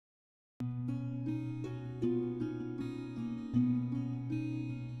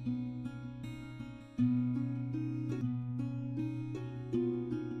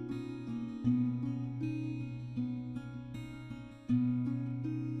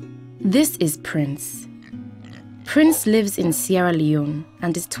This is Prince. Prince lives in Sierra Leone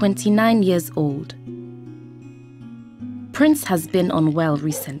and is 29 years old. Prince has been unwell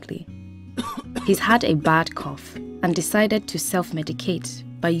recently. He's had a bad cough and decided to self-medicate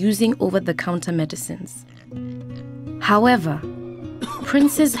by using over-the-counter medicines. However,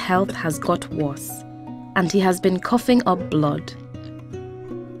 Prince's health has got worse and he has been coughing up blood.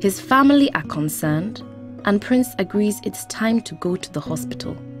 His family are concerned and Prince agrees it's time to go to the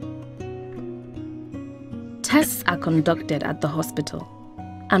hospital. Tests are conducted at the hospital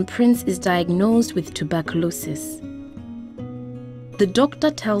and Prince is diagnosed with tuberculosis. The doctor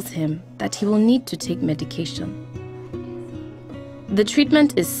tells him that he will need to take medication. The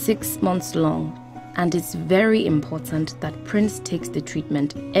treatment is 6 months long and it's very important that Prince takes the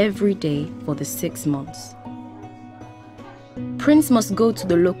treatment every day for the 6 months. Prince must go to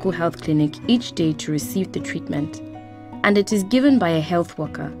the local health clinic each day to receive the treatment, and it is given by a health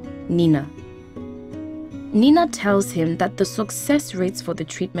worker, Nina. Nina tells him that the success rates for the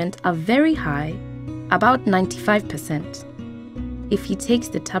treatment are very high, about 95%, if he takes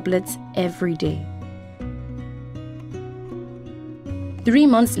the tablets every day. 3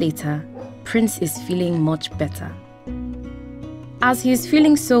 months later, Prince is feeling much better. As he is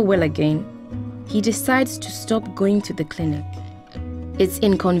feeling so well again, he decides to stop going to the clinic. It's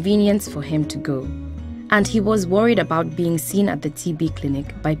inconvenient for him to go, and he was worried about being seen at the TB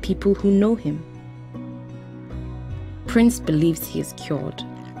clinic by people who know him. Prince believes he is cured.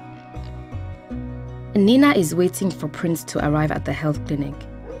 Nina is waiting for Prince to arrive at the health clinic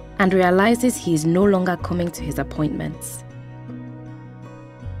and realizes he is no longer coming to his appointments.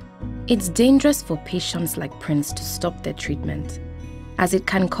 It's dangerous for patients like Prince to stop their treatment, as it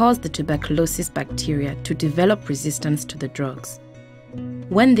can cause the tuberculosis bacteria to develop resistance to the drugs.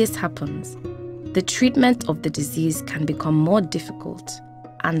 When this happens, the treatment of the disease can become more difficult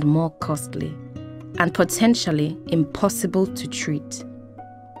and more costly, and potentially impossible to treat.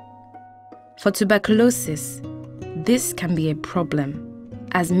 For tuberculosis, this can be a problem,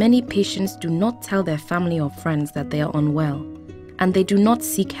 as many patients do not tell their family or friends that they are unwell, and they do not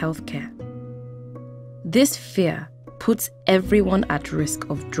seek health care. This fear puts everyone at risk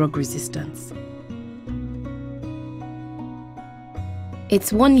of drug resistance.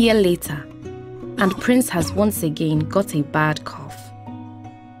 It's 1 year later, and Prince has once again got a bad cough.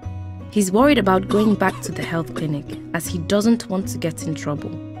 He's worried about going back to the health clinic as he doesn't want to get in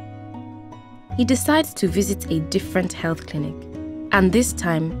trouble. He decides to visit a different health clinic, and this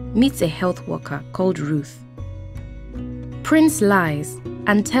time meets a health worker called Ruth. Prince lies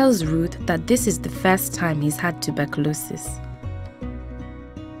and tells Ruth that this is the first time he's had tuberculosis.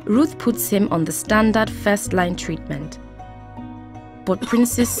 Ruth puts him on the standard first-line treatment, but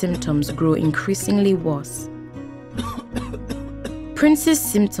Prince's symptoms grow increasingly worse. Prince's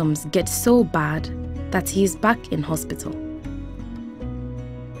symptoms get so bad that he is back in hospital.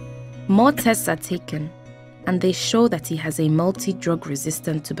 More tests are taken, and they show that he has a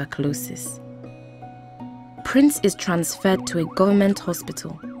multidrug-resistant tuberculosis. Prince is transferred to a government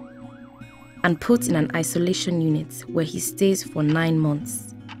hospital and put in an isolation unit where he stays for 9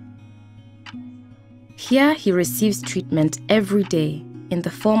 months. Here he receives treatment every day in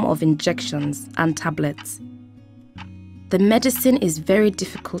the form of injections and tablets. The medicine is very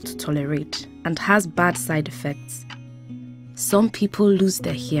difficult to tolerate and has bad side effects. Some people lose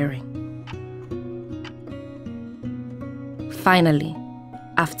their hearing. Finally,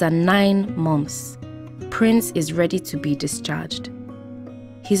 after 9 months, Prince is ready to be discharged.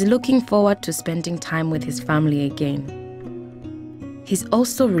 He's looking forward to spending time with his family again. He's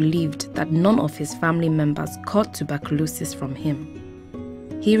also relieved that none of his family members caught tuberculosis from him.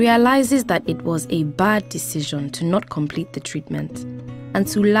 He realizes that it was a bad decision to not complete the treatment and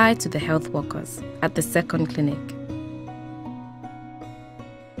to lie to the health workers at the second clinic.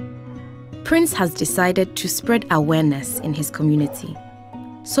 Prince has decided to spread awareness in his community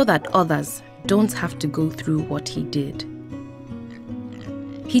so that others don't have to go through what he did.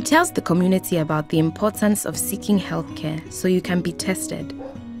 He tells the community about the importance of seeking healthcare so you can be tested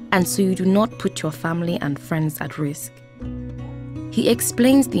and so you do not put your family and friends at risk. He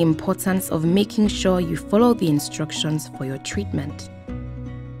explains the importance of making sure you follow the instructions for your treatment.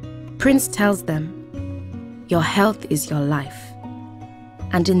 Prince tells them, "Your health is your life."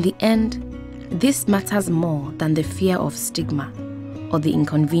 And in the end, this matters more than the fear of stigma or the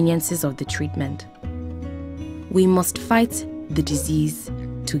inconveniences of the treatment. We must fight the disease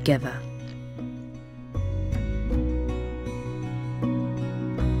together.